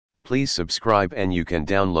Please subscribe, and you can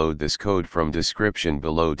download this code from description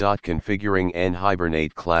below. Configuring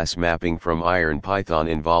NHibernate class mapping from IronPython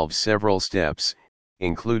involves several steps,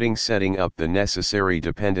 including setting up the necessary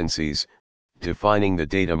dependencies, defining the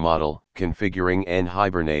data model, configuring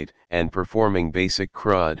NHibernate, and performing basic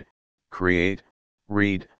CRUD, create,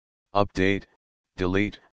 read, update,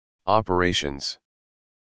 delete, operations.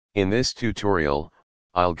 In this tutorial,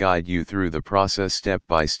 I'll guide you through the process step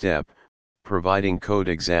by step, providing code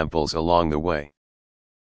examples along the way.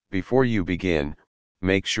 Before you begin,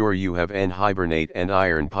 make sure you have NHibernate and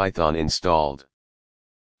IronPython installed.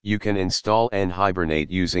 You can install NHibernate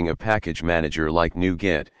using a package manager like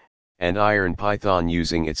NuGet, and IronPython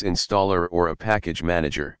using its installer or a package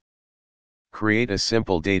manager. Create a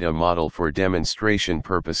simple data model for demonstration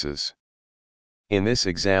purposes. In this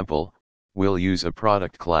example, we'll use a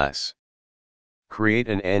product class. Create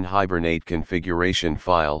an NHibernate configuration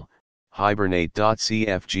file,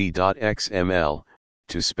 hibernate.cfg.xml,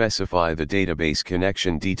 to specify the database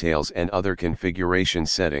connection details and other configuration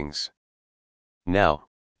settings. Now,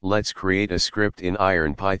 let's create a script in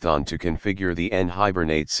IronPython to configure the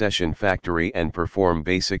NHibernate session factory and perform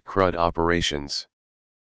basic CRUD operations.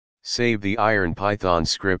 Save the IronPython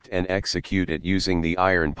script and execute it using the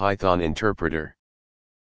IronPython interpreter.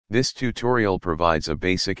 This tutorial provides a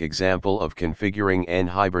basic example of configuring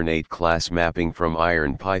NHibernate class mapping from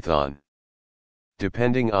IronPython.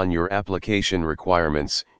 Depending on your application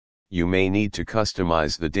requirements, you may need to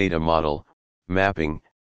customize the data model, mapping,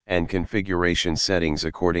 and configuration settings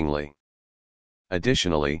accordingly.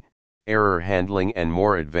 Additionally, error handling and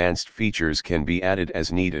more advanced features can be added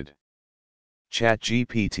as needed.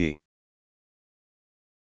 ChatGPT.